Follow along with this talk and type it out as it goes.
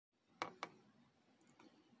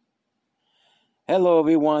Hello,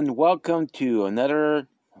 everyone. Welcome to another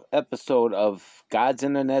episode of God's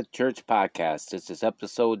Internet Church Podcast. This is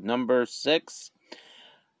episode number 6.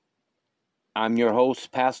 I'm your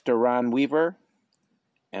host, Pastor Ron Weaver,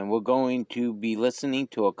 and we're going to be listening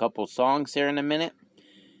to a couple songs here in a minute.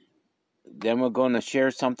 Then we're going to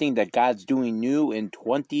share something that God's doing new in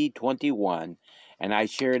 2021, and I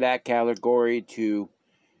share that category to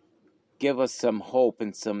give us some hope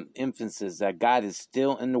and some emphasis that God is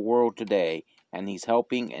still in the world today, and He's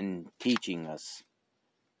helping and teaching us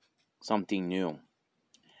something new.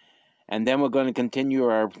 And then we're going to continue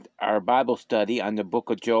our Bible study on the book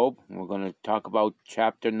of Job. We're going to talk about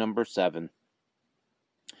chapter number 7.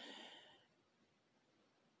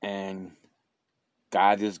 And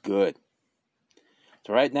God is good.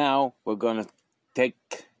 So right now, we're going to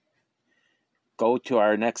go to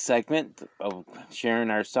our next segment of sharing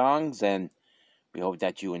our songs. And we hope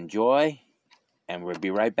that you enjoy. And we'll be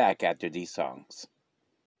right back after these songs.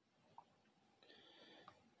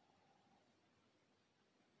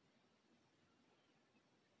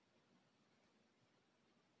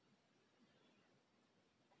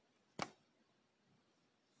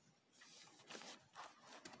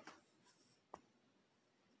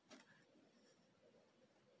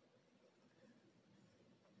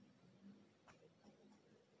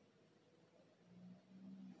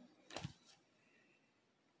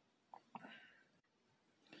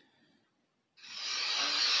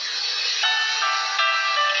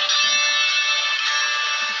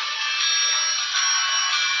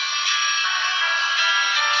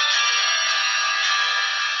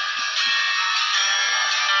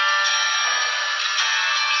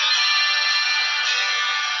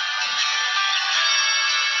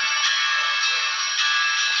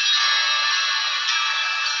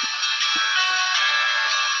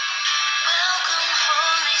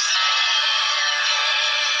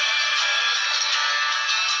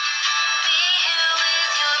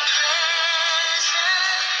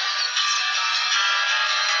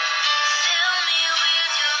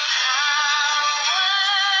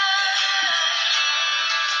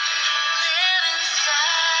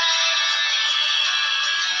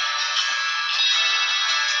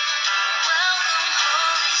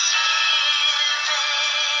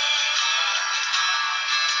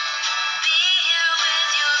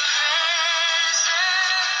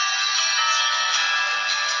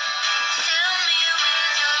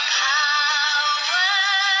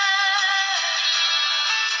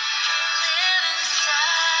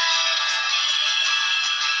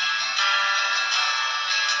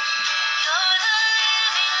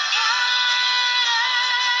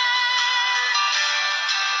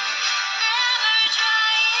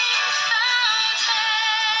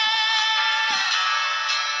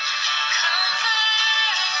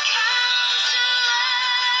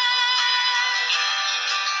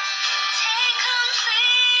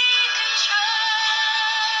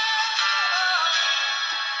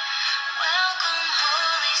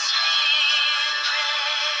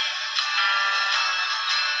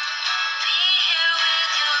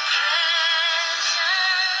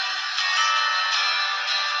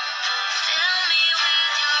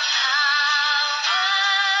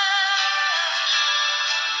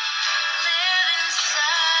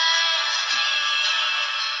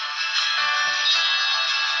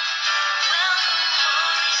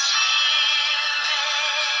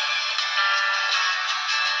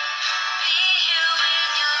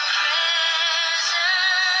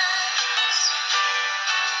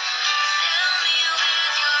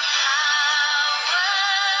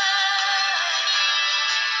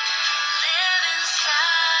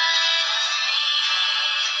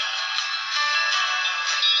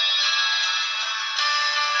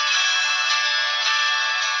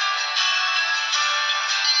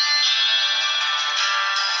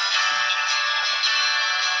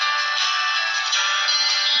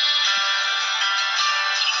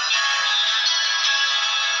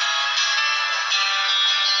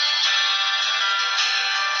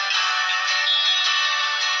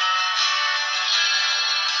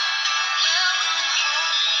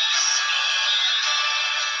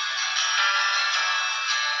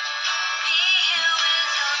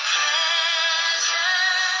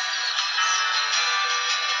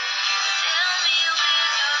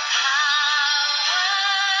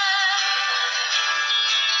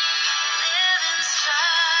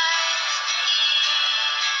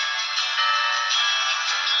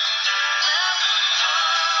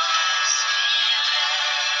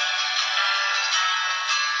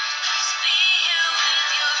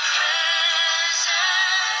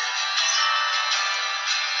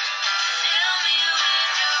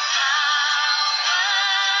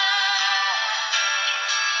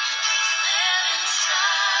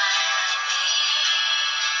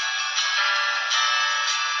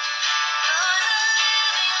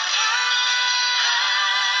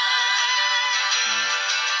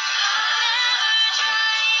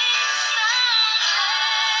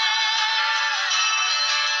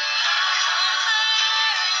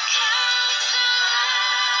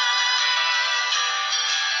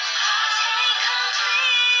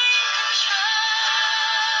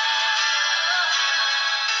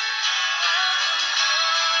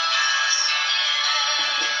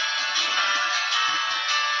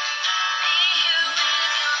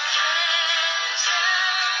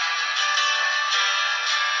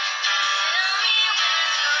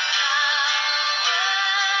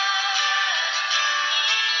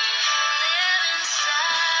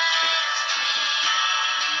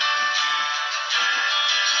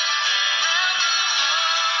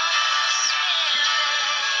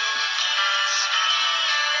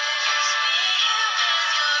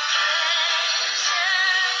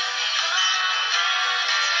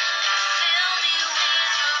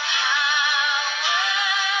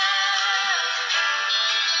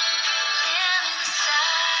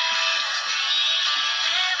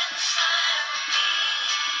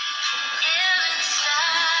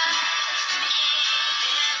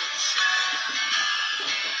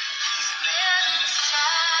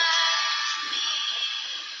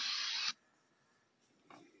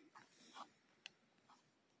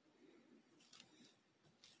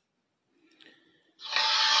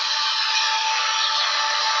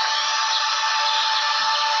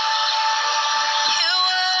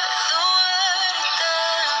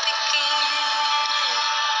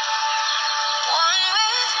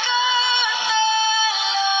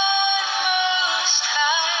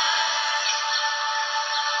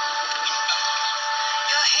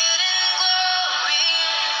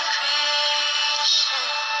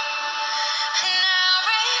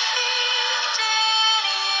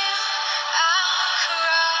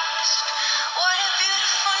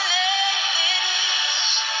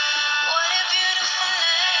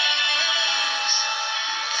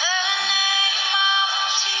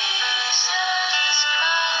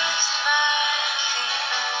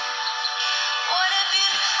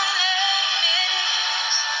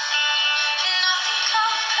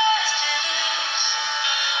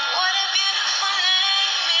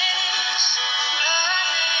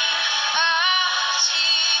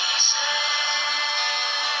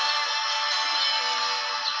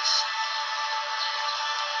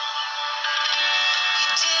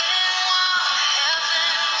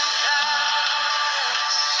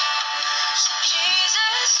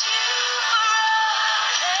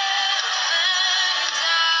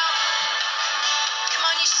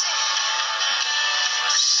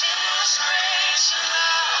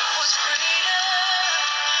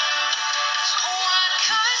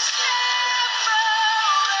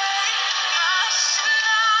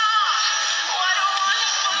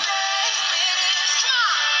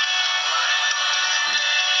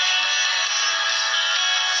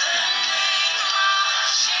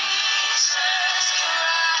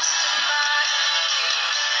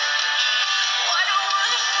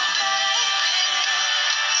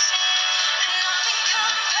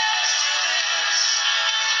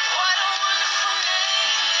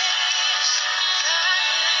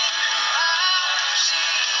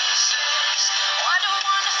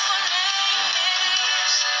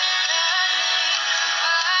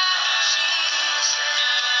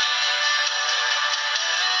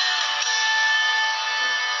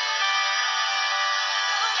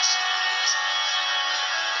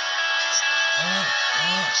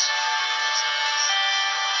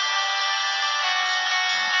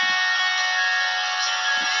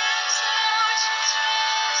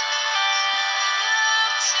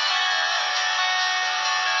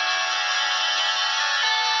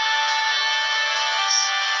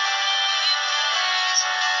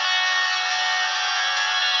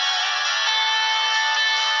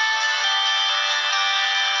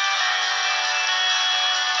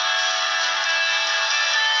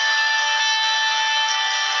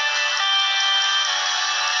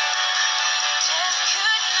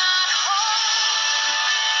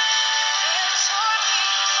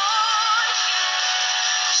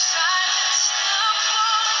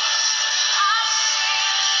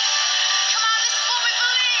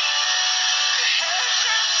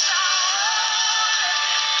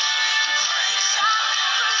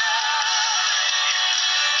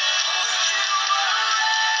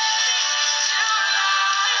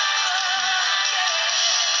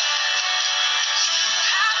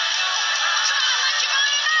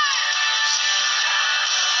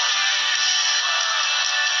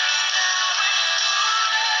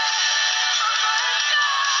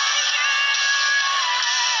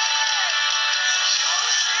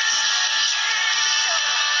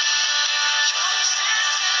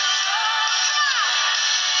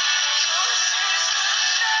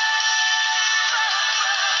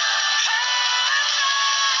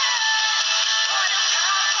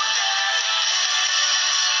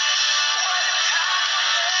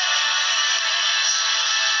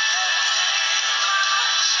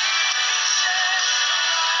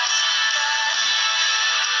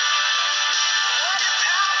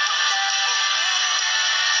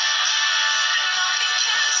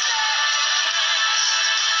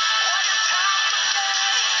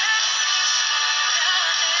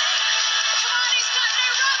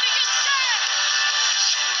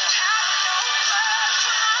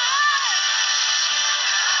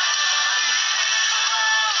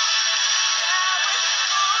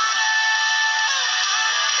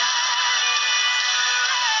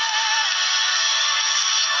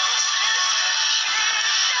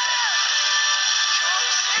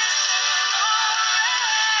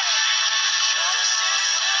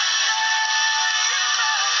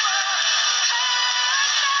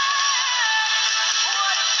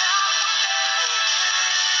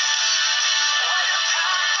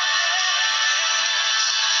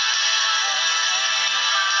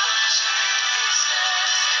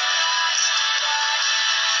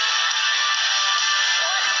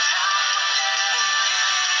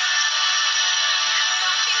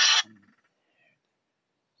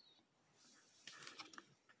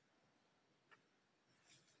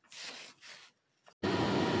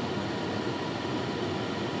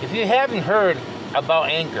 If you haven't heard about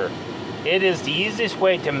Anchor, it is the easiest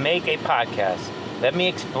way to make a podcast. Let me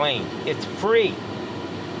explain. It's free.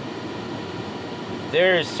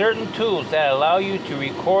 There are certain tools that allow you to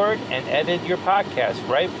record and edit your podcast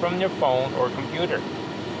right from your phone or computer.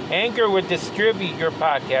 Anchor will distribute your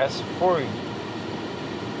podcast for you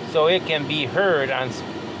so it can be heard on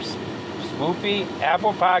Spotify,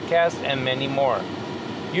 Apple Podcasts, and many more.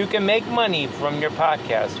 You can make money from your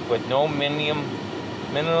podcast with no minimum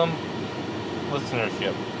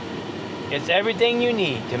listenership. It's everything you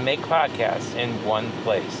need to make podcasts in one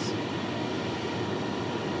place.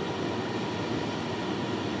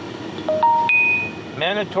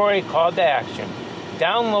 Mandatory call to action.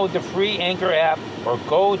 Download the free Anchor app or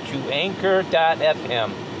go to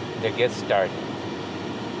anchor.fm to get started.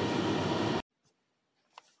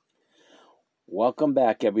 Welcome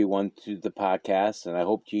back, everyone, to the podcast, and I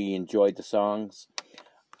hope you enjoyed the songs.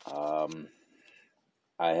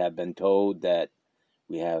 I have been told that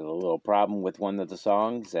we had a little problem with one of the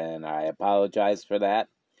songs, and I apologize for that,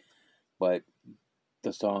 but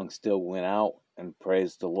the song still went out, and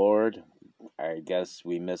praise the Lord. I guess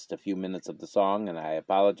we missed a few minutes of the song, and I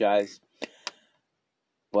apologize.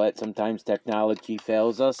 But sometimes technology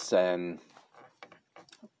fails us, and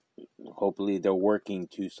hopefully they're working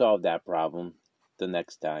to solve that problem the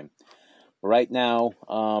next time. But right now,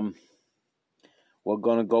 we're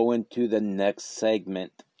going to go into the next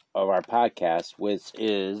segment of our podcast, which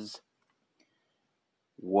is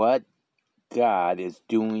what God is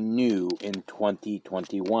doing new in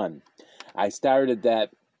 2021. I started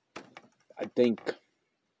that, I think,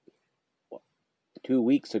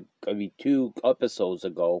 2 episodes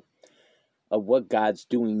ago, of what God's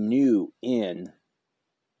doing new in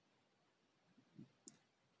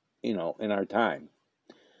our time,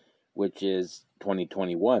 which is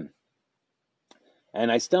 2021.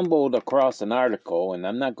 And I stumbled across an article, and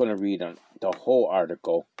I'm not going to read the whole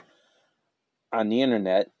article on the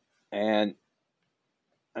internet, and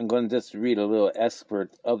I'm going to just read a little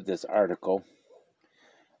excerpt of this article.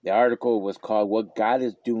 The article was called "What God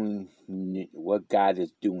is Doing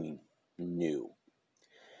New,"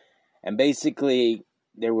 and basically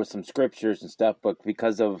there were some scriptures and stuff, but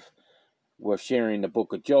because of we're sharing the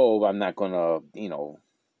book of Job, I'm not going to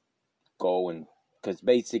go and, because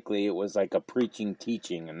basically it was like a preaching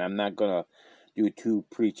teaching, and I'm not going to do 2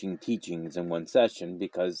 preaching teachings in one session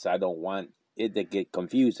because I don't want it to get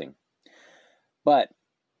confusing.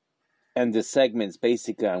 And the segment's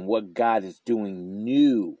basically on what God is doing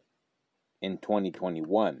new in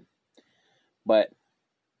 2021.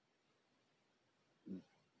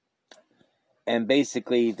 And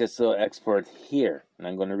basically this little expert here, and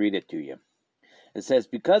I'm going to read it to you. It says,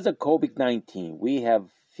 because of COVID-19, we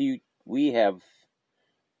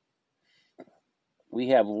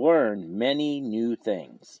have learned many new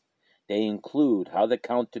things. They include how to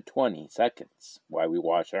count to 20 seconds while we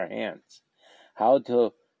wash our hands, how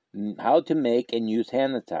to make and use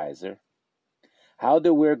hand sanitizer, how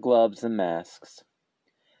to wear gloves and masks,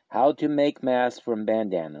 how to make masks from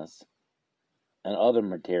bandanas and other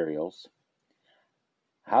materials,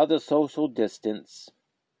 how to social distance.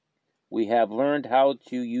 We have learned how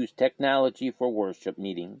to use technology for worship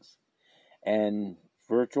meetings and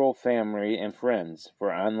virtual family and friends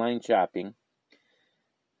for online shopping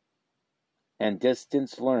and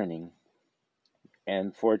distance learning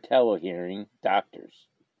and for telehearing doctors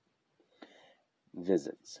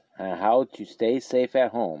visits, and how to stay safe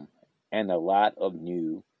at home, and a lot of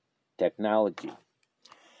new technology.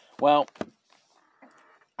 Well,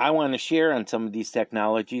 I want to share on some of these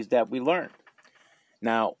technologies that we learned.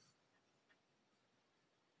 Now,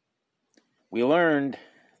 we learned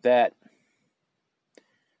that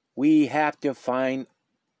we have to find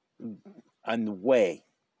a way,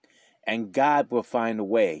 and God will find a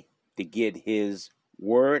way to get His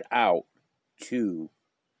word out to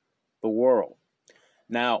the world.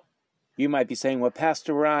 Now, you might be saying, well,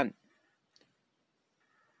 Pastor Ron,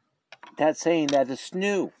 that's saying that it's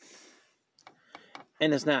new.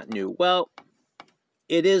 And it's not new. Well,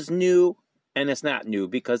 it is new and it's not new,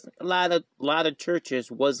 because a lot of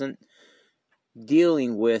churches wasn't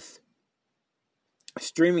dealing with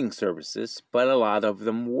streaming services, but a lot of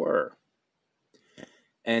them were.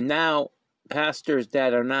 And now pastors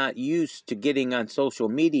that are not used to getting on social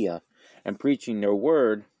media and preaching their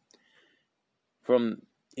word,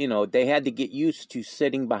 they had to get used to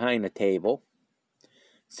sitting behind a table,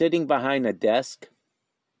 sitting behind a desk,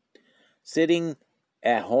 sitting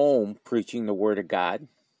at home preaching the word of God.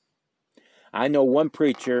 I know one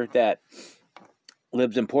preacher that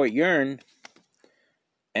lives in Port Huron,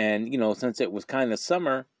 and since it was kind of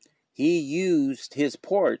summer, he used his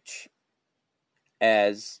porch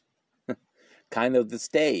as kind of the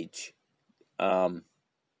stage to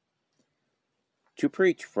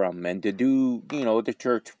preach from and to do the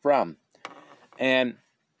church from. And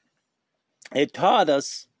it taught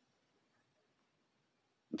us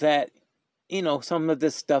that some of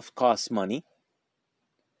this stuff costs money,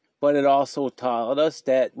 but it also taught us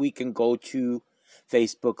that we can go to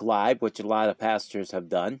Facebook Live, which a lot of pastors have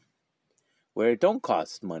done, where it don't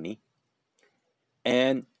cost money,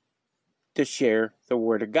 and to share the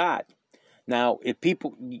word of God. Now, if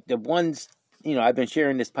people, the ones, I've been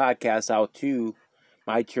sharing this podcast out to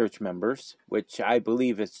my church members, which I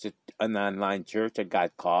believe is an online church that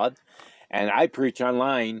God called, and I preach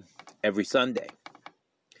online every Sunday.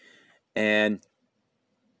 And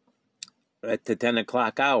at the 10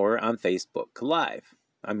 o'clock hour on Facebook Live.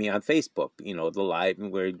 On Facebook, the live,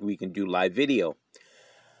 where we can do live video.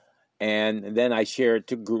 And then I share it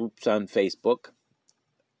to groups on Facebook.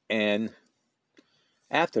 And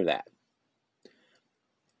after that.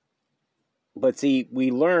 But see,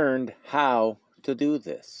 we learned how to do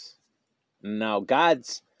this. Now,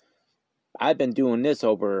 God's I've been doing this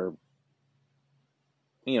over,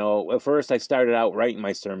 at first I started out writing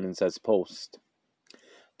my sermons as posts.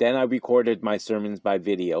 Then I recorded my sermons by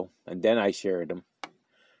video, and then I shared them.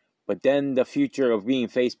 But then the future of being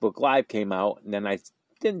Facebook Live came out, and then I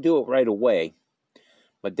didn't do it right away.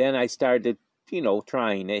 But then I started,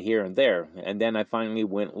 trying it here and there. And then I finally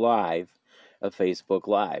went live at Facebook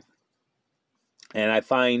Live. And I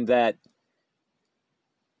find that,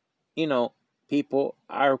 people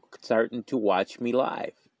are starting to watch me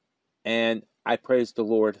live. And I praise the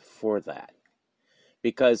Lord for that.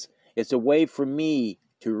 Because it's a way for me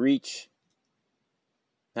to reach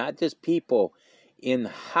not just people in the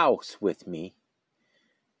house with me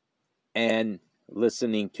and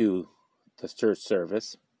listening to the church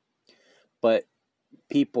service, but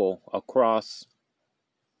people across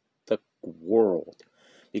the world.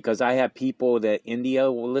 Because I have people that India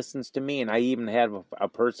listens to me, and I even have a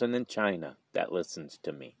person in China that listens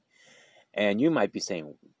to me. And you might be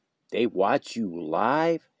saying, they watch you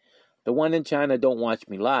live? The one in China don't watch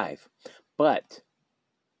me live, but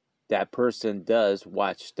that person does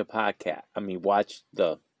watch the podcast. Watch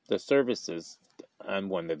the services on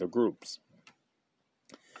one of the groups.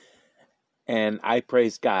 And I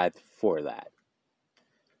praise God for that.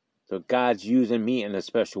 So God's using me in a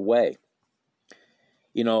special way.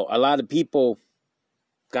 A lot of people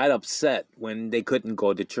got upset when they couldn't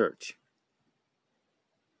go to church.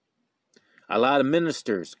 A lot of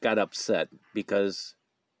ministers got upset because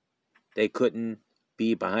they couldn't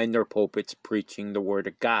be behind their pulpits preaching the word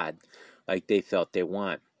of God like they felt they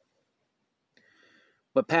want.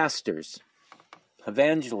 But pastors,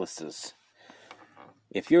 evangelists,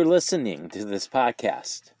 if you're listening to this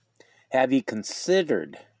podcast, have you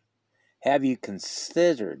considered,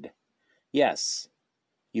 yes,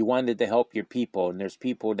 you wanted to help your people, and there's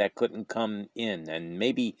people that couldn't come in and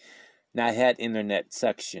maybe not had internet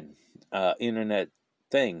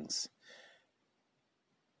things.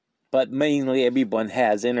 But mainly everyone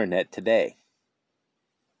has internet today.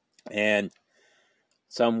 And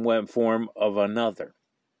some one form of another.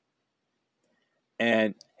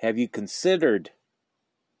 And have you considered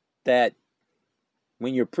that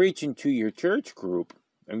when you're preaching to your church group,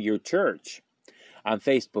 your church, on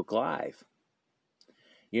Facebook Live,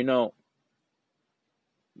 you're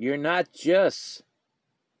not just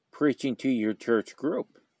preaching to your church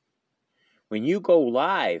group. When you go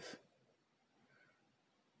live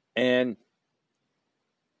and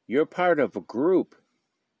you're part of a group,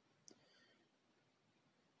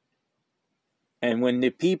 and when the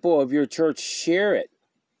people of your church share it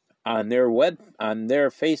on their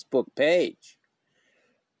Facebook page,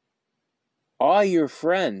 all your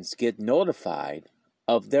friends get notified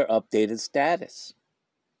of their updated status.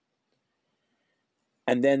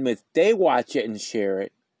 And then if they watch it and share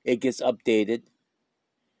it, it gets updated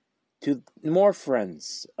to more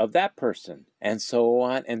friends of that person, and so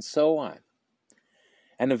on and so on.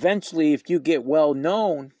 And eventually, if you get well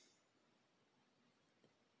known,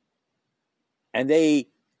 and they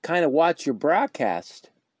kind of watch your broadcast,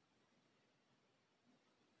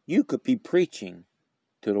 you could be preaching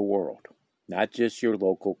to the world, not just your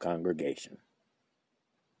local congregation.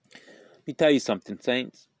 Let me tell you something,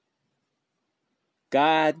 saints.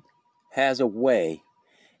 God has a way,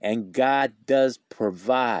 and God does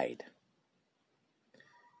provide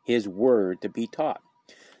His word to be taught.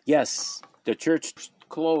 Yes, the church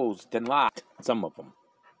closed and locked, some of them.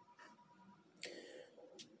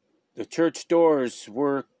 The church doors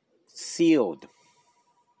were sealed.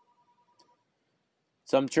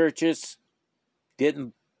 Some churches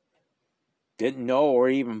didn't know or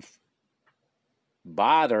even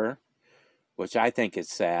bother, which I think is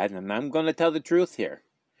sad, and I'm going to tell the truth here,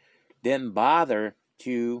 didn't bother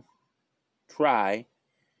to try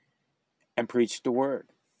and preach the word.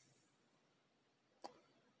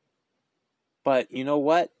 But you know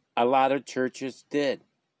what? A lot of churches did.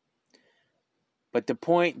 But the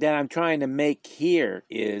point that I'm trying to make here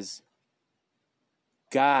is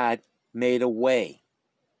God made a way,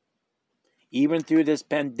 even through this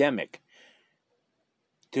pandemic,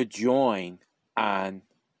 to join on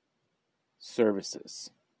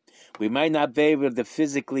services. We might not be able to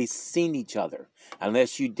physically see each other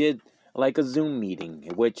unless you did like a Zoom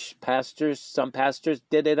meeting, which some pastors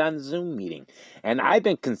did it on Zoom meeting. And I've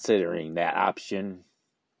been considering that option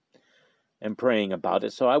and praying about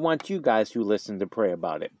it. So I want you guys who listen to pray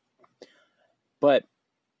about it. But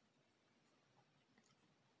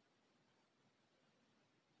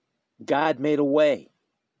God made a way.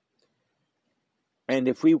 And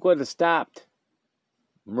if we would have stopped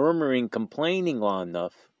murmuring, complaining long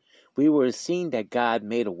enough, we would have seen that God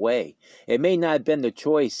made a way. It may not have been the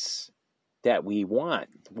choice that we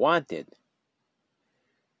wanted,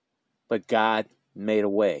 but God made a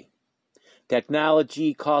way.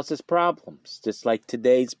 Technology causes problems, just like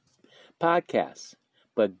today's podcast,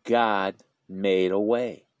 but God made a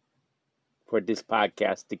way for this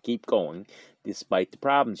podcast to keep going despite the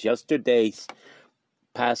problems. Yesterday's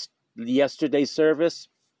service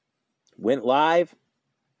went live.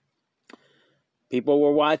 People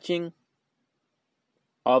were watching.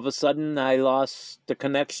 All of a sudden, I lost the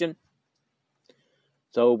connection.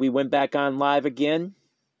 So we went back on live again.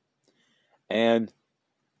 And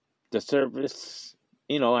the service,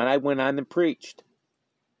 and I went on and preached.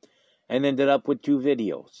 And ended up with 2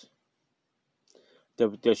 videos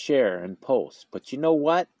to share and post. But you know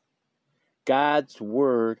what? God's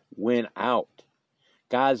word went out.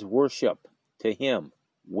 God's worship to Him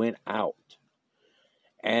went out.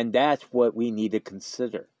 And that's what we need to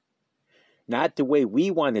consider. Not the way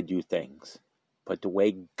we want to do things, but the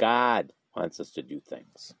way God wants us to do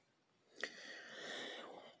things.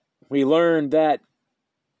 We learned that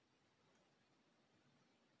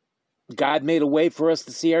God made a way for us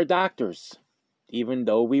to see our doctors, even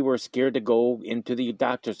though we were scared to go into the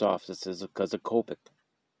doctor's offices because of COVID.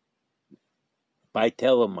 By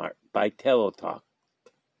teletalk.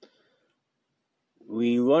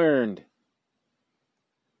 We learned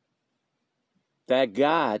that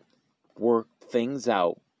God worked things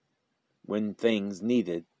out when things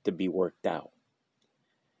needed to be worked out.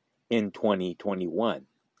 In 2021,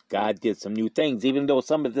 God did some new things, even though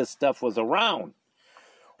some of this stuff was around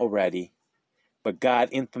already. But God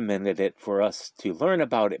implemented it for us to learn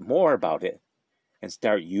about it, more about it, and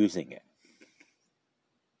start using it.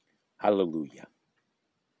 Hallelujah.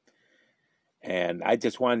 And I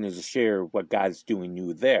just wanted to share what God's doing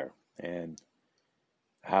new there and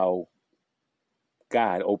how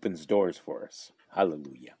God opens doors for us.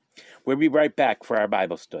 Hallelujah. We'll be right back for our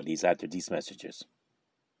Bible studies after these messages.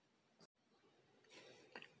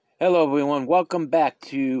 Hello, everyone. Welcome back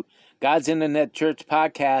to God's Internet Church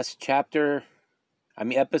Podcast,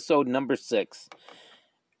 episode number 6.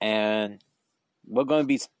 And we're going to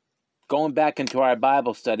be going back into our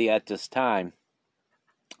Bible study at this time.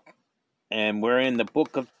 And we're in the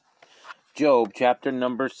book of Job, chapter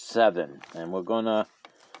number 7. And we're going to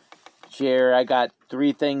share, I got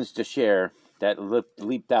 3 things to share that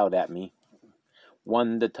leaped out at me.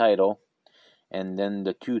 1, the title, and then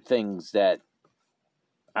the 2 things that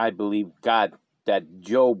I believe that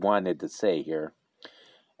Job wanted to say here.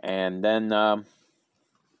 And then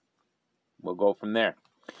we'll go from there.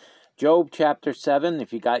 Job chapter 7,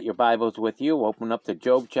 if you got your Bibles with you, open up to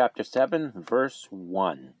Job chapter 7, verse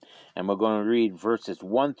 1. And we're going to read verses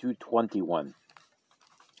 1 through 21.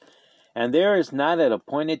 And there is not an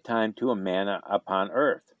appointed time to a man upon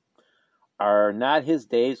earth. Are not his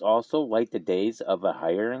days also like the days of a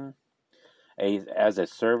hireling? As a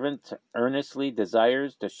servant earnestly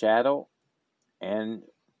desires the shadow, and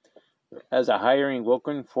as a hireling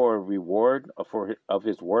looking for a reward of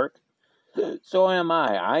his work, so am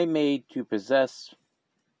I made to possess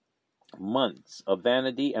months of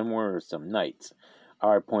vanity, and wearisome nights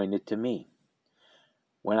are appointed to me.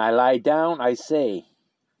 When I lie down, I say,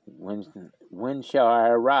 when shall I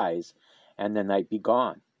arise, and the night be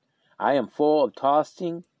gone? I am full of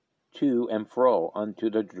tossing to and fro unto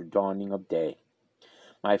the dawning of day.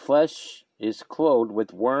 My flesh is clothed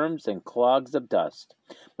with worms and clogs of dust.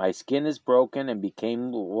 My skin is broken and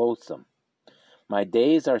became loathsome. My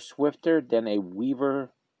days are swifter than a weaver's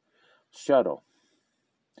shuttle,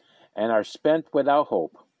 and are spent without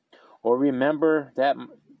hope. Or remember that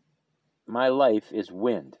my life is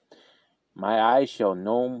wind. My eyes shall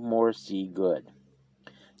no more see good.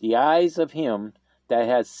 The eyes of him that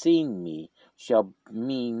has seen me shall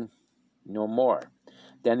mean no more.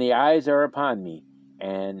 Then the eyes are upon me,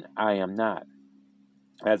 and I am not.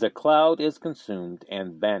 As a cloud is consumed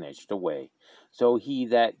and vanished away, so he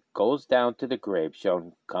that goes down to the grave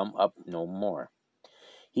shall come up no more.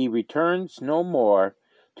 He returns no more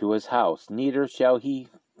to his house, neither shall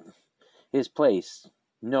his place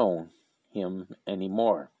know him any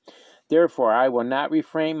more. Therefore I will not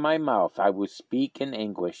refrain my mouth, I will speak in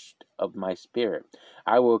anguish of my spirit.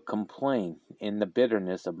 I will complain in the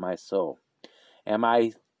bitterness of my soul. Am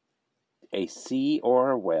I a sea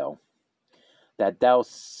or a whale, that thou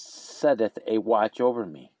settest a watch over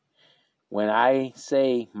me? When I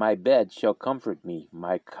say, my bed shall comfort me,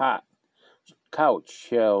 my couch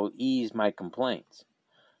shall ease my complaints,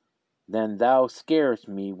 then thou scarest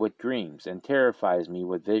me with dreams, and terrifies me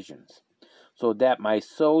with visions, so that my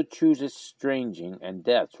soul chooses stranging and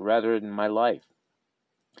death rather than my life.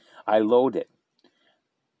 I loathe it.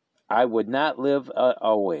 I would not live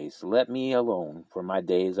always. Let me alone, for my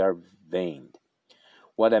days are vain.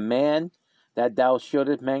 What a man that thou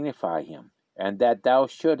shouldest magnify him, and that thou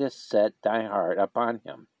shouldest set thy heart upon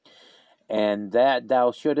him, and that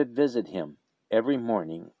thou shouldest visit him every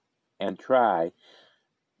morning, and try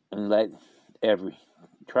him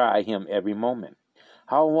every moment.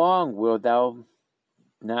 How long wilt thou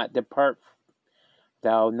not depart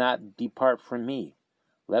from me?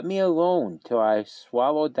 Let me alone till I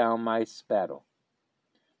swallow down my spittle.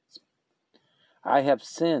 I have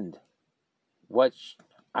sinned. What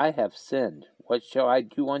shall I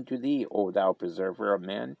do unto thee, O thou preserver of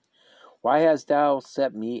men? Why hast thou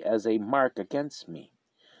set me as a mark against me,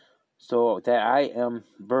 so that I am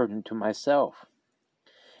burdened to myself?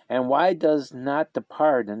 And why does not the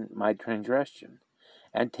pardon my transgression,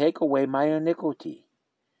 and take away my iniquity?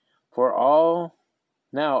 For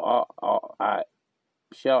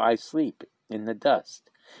shall I sleep in the dust,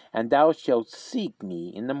 and thou shalt seek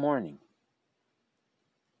me in the morning,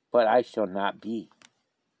 but I shall not be.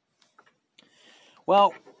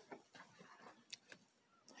 Well,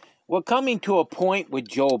 we're coming to a point with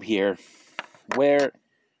Job here where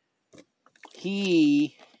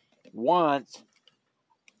he wants,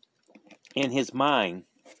 in his mind,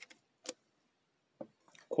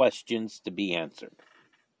 questions to be answered.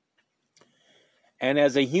 And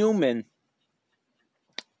as a human,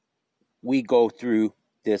 we go through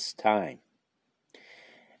this time.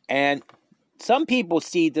 And some people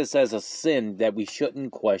see this as a sin that we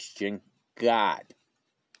shouldn't question God.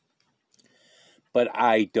 But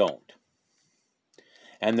I don't.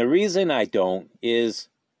 And the reason I don't is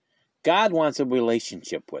God wants a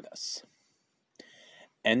relationship with us.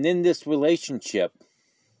 And in this relationship,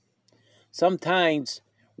 sometimes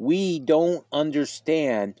we don't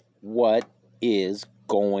understand what is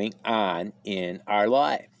going on in our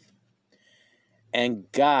life.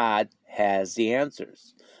 And God has the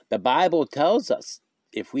answers. The Bible tells us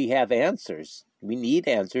if we have answers, we need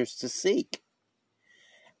answers to seek.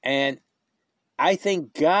 And I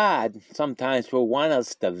think God sometimes will want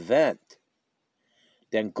us to vent,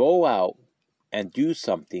 then go out and do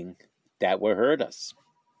something that will hurt us.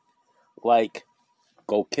 Like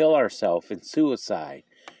go kill ourselves in suicide,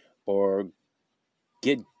 or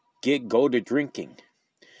go to drinking,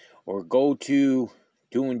 or go to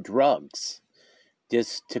doing drugs,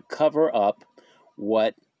 just to cover up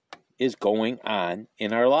what is going on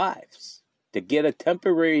in our lives, to get a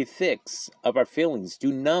temporary fix of our feelings,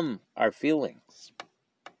 to numb our feelings.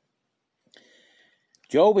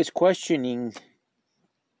 Job is questioning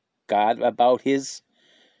God about his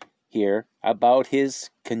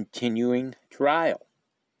continuing trial.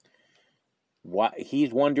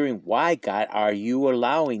 He's wondering, why, God, are you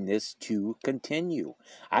allowing this to continue?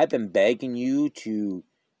 I've been begging you to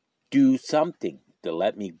do something, to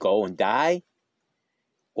let me go and die,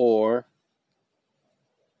 or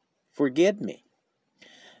forgive me.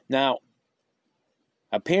 Now,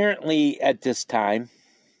 apparently at this time,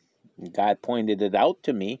 God pointed it out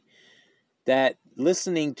to me, that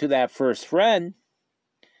listening to that first friend,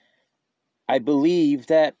 I believe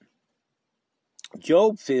that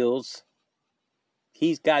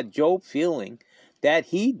he's got Job feeling that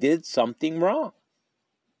he did something wrong.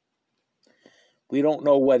 We don't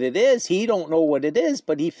know what it is. He don't know what it is,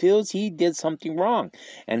 but he feels he did something wrong.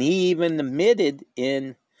 And he even admitted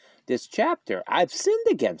in this chapter, I've sinned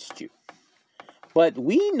against you. But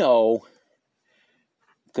we know,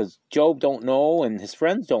 because Job don't know and his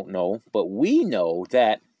friends don't know, but we know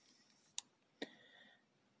that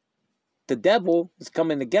the devil is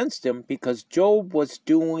coming against him because Job was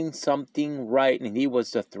doing something right, and he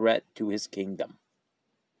was a threat to his kingdom,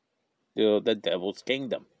 the devil's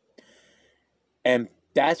kingdom. And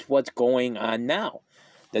that's what's going on now.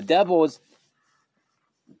 The devil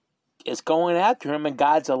is going after him, and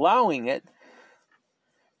God's allowing it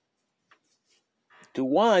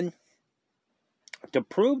to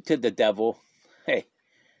prove to the devil, hey,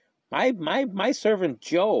 my servant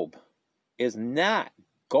Job is not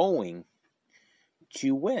going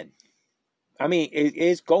to win. I mean, it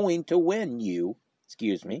is going to win you.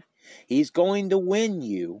 He's going to win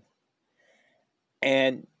you,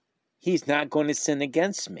 and he's not going to sin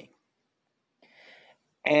against me.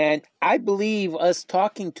 And I believe us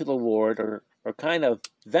talking to the Lord, or kind of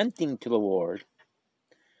venting to the Lord,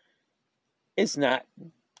 is not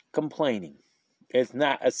complaining. It's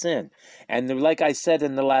not a sin. And like I said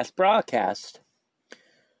in the last broadcast,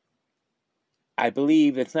 I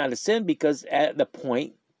believe it's not a sin because at the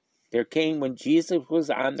point there came when Jesus was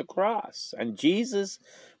on the cross. And Jesus,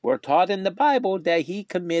 we're taught in the Bible that he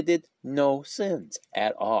committed no sins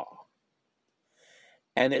at all.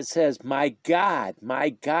 And it says, my God,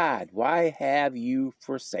 why have you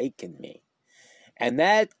forsaken me? And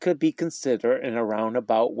that could be considered in a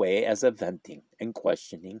roundabout way as a venting and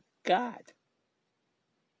questioning God.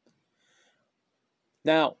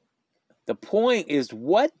 Now, the point is,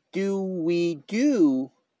 what do we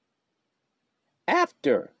do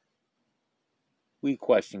after we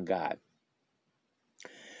question God?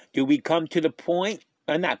 Do we come to the point,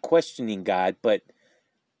 not questioning God, but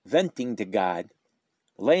venting to God,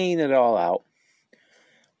 laying it all out?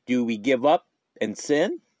 Do we give up and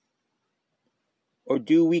sin? Or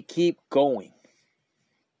do we keep going,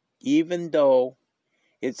 even though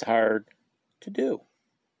it's hard to do?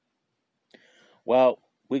 Well,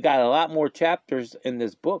 we got a lot more chapters in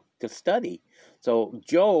this book to study. So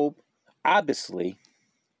Job obviously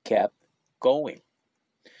kept going.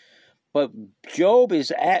 But Job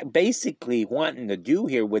is basically wanting to do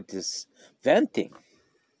here with this venting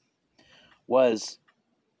was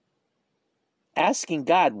asking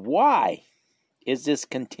God, why is this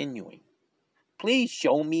continuing? Please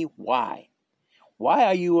show me why. Why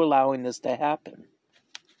are you allowing this to happen?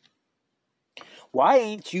 Why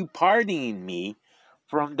ain't you pardoning me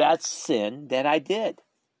from that sin that I did?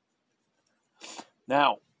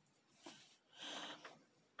 Now,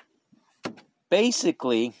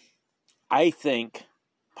 basically, I think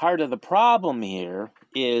part of the problem here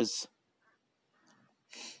is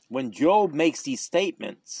when Job makes these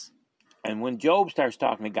statements, and when Job starts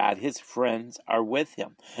talking to God, his friends are with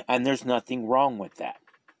him. And there's nothing wrong with that.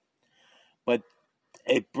 But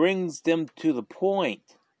it brings them to the point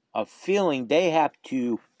of feeling they have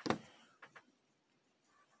to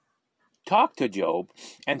talk to Job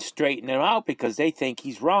and straighten him out because they think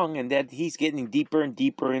he's wrong and that he's getting deeper and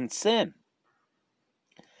deeper in sin.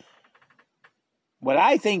 What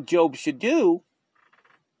I think Job should do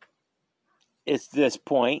at this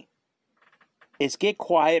point is get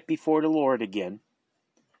quiet before the Lord again.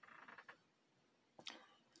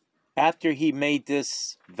 After he made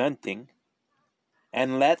this venting,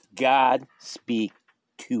 and let God speak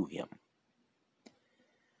to him.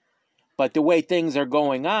 But the way things are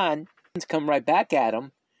going on, it's come right back at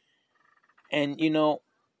him. And, you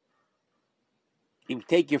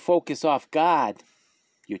take your focus off God,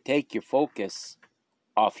 you take your focus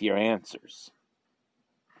off your answers.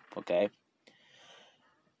 Okay?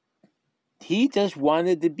 He just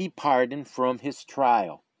wanted to be pardoned from his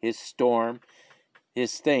trial, his storm,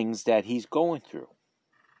 his things that he's going through.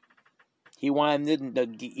 He wanted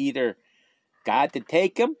either God to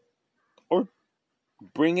take him or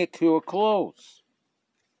bring it to a close.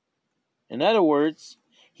 In other words,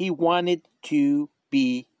 he wanted to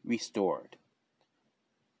be restored.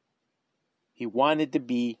 He wanted to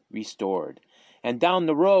be restored. And down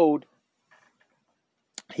the road,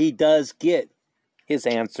 he does get his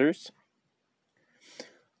answers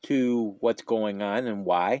to what's going on and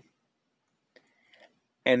why.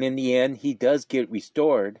 And in the end, he does get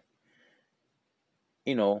restored,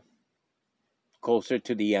 closer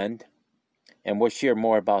to the end. And we'll share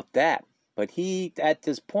more about that. But at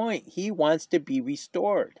this point, he wants to be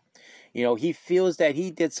restored. He feels that he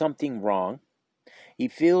did something wrong. He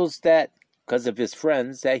feels that, because of his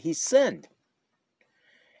friends, that he sinned.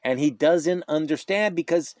 And he doesn't understand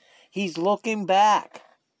because he's looking back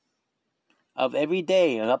of every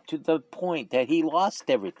day and up to the point that he lost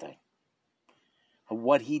everything of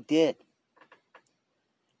what he did.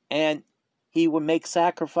 And he would make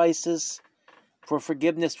sacrifices for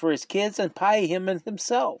forgiveness for his kids and probably him and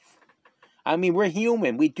himself. I mean, we're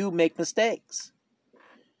human. We do make mistakes.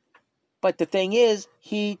 But the thing is,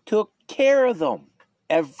 he took care of them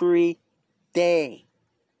every day.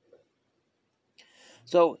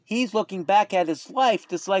 So he's looking back at his life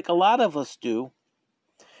just like a lot of us do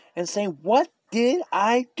and saying, what did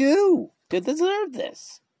I do to deserve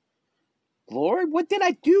this? Lord, what did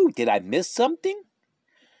I do? Did I miss something?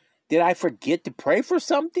 Did I forget to pray for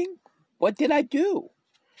something? What did I do?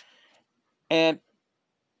 And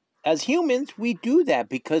as humans, we do that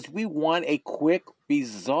because we want a quick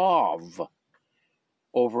resolve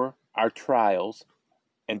over our trials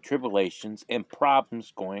and tribulations and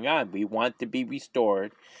problems going on. We want to be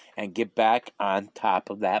restored and get back on top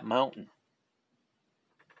of that mountain.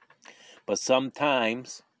 But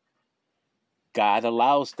sometimes God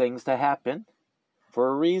allows things to happen for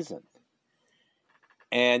a reason.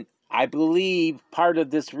 And I believe part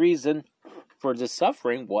of this reason for the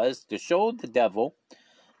suffering was to show the devil,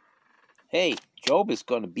 hey, Job is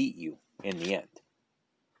going to beat you in the end.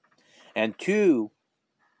 And two,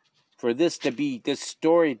 for this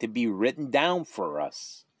story to be written down for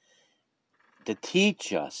us, to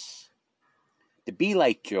teach us to be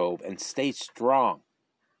like Job and stay strong,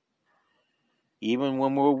 even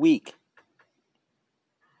when we're weak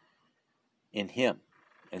in him,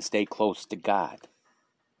 and stay close to God.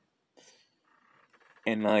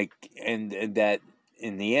 and that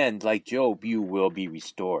in the end, like Job, you will be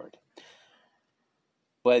restored.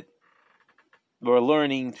 But we're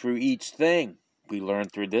learning through each thing. We learn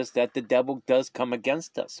through this that the devil does come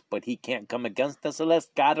against us, but he can't come against us unless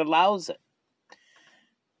God allows it.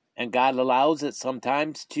 And God allows it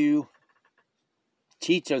sometimes to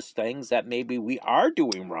teach us things that maybe we are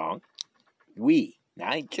doing wrong. We,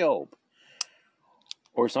 not Job.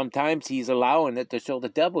 Or sometimes he's allowing it to show the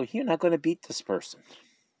devil, you're not going to beat this person.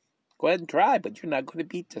 Go ahead and try, but you're not going to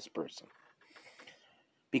beat this person.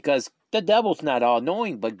 Because the devil's not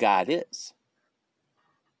all-knowing, but God is.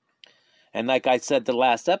 And like I said the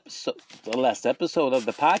last episode of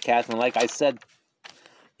the podcast, and like I said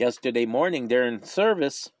yesterday morning during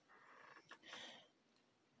service,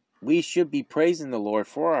 we should be praising the Lord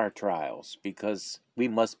for our trials because we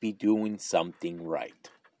must be doing something right.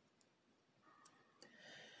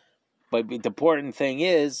 But the important thing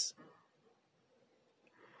is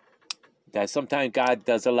that sometimes God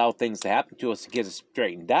does allow things to happen to us to get us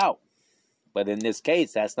straightened out. But in this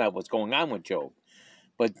case, that's not what's going on with Job.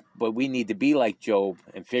 But we need to be like Job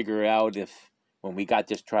and figure out if when we got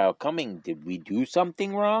this trial coming, did we do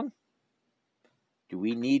something wrong? Do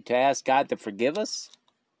we need to ask God to forgive us?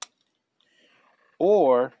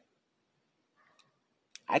 Or,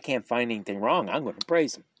 I can't find anything wrong. I'm going to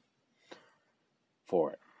praise Him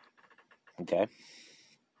for it. Okay?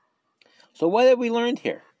 So what have we learned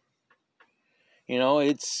here?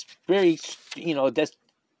 It's very,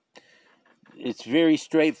 it's very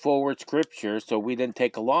straightforward scripture, so we didn't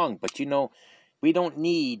take long. But, we don't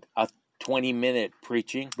need a 20-minute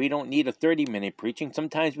preaching. We don't need a 30-minute preaching.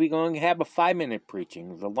 Sometimes we're going to have a 5-minute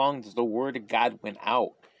preaching as long as the Word of God went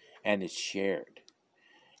out and is shared.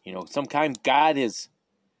 Sometimes God is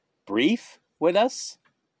brief with us,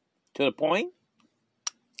 to the point.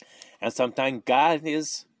 And sometimes God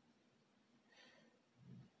needs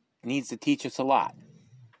to teach us a lot.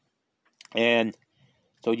 And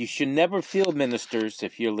so you should never feel, ministers,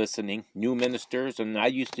 if you're listening, new ministers, and I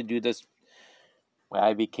used to do this when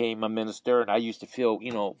I became a minister, and I used to feel,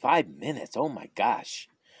 5 minutes, oh my gosh.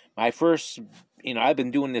 My first, I've been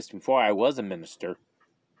doing this before I was a minister,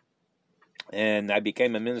 and I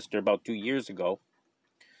became a minister about 2 years ago,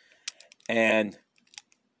 and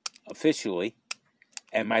officially,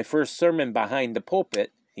 and my first sermon behind the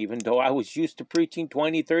pulpit, even though I was used to preaching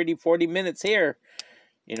 20, 30, 40 minutes here,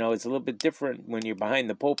 it's a little bit different when you're behind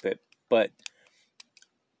the pulpit, but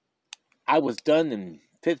I was done in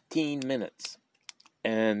 15 minutes.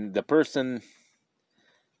 And the person,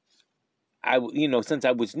 since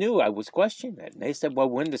I was new, I was questioning it. And they said, well,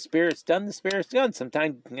 when the Spirit's done, the Spirit's done.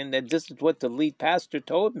 Sometimes, and this is what the lead pastor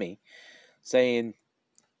told me, saying,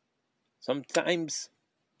 sometimes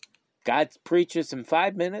God preaches in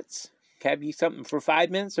 5 minutes, have you something for 5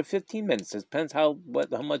 minutes or 15 minutes. It depends how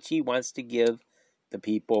much He wants to give the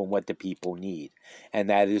people and what the people need. And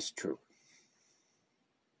that is true.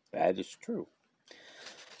 That is true.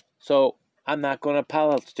 So I'm not going to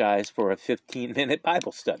apologize for a 15-minute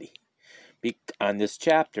Bible study on this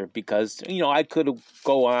chapter because, I could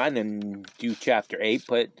go on and do chapter 8,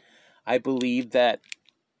 but I believe that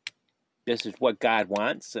this is what God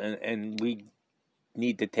wants, and we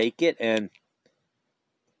need to take it and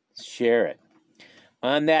share it.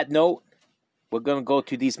 On that note, we're going to go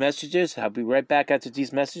to these messages. I'll be right back after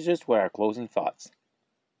these messages with our closing thoughts.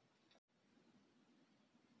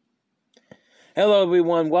 Hello,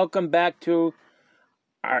 everyone. Welcome back to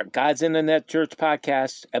our God's Internet Church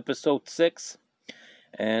podcast, episode 6.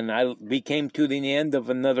 And we came to the end of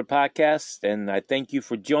another podcast, and I thank you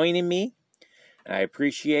for joining me. I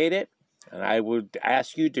appreciate it. And I would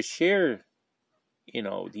ask you to share,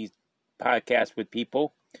 these podcasts with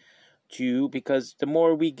people too, because the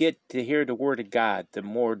more we get to hear the Word of God, the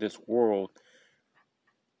more this world,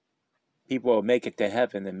 people will make it to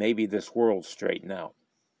heaven, and maybe this world straighten out.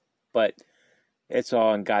 But it's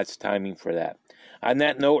all in God's timing for that. On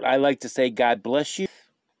that note, I like to say God bless you.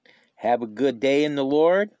 Have a good day in the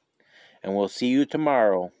Lord. And we'll see you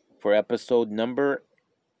tomorrow for episode number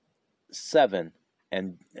 7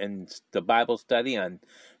 and the Bible study on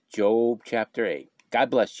Job chapter 8. God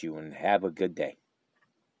bless you and have a good day.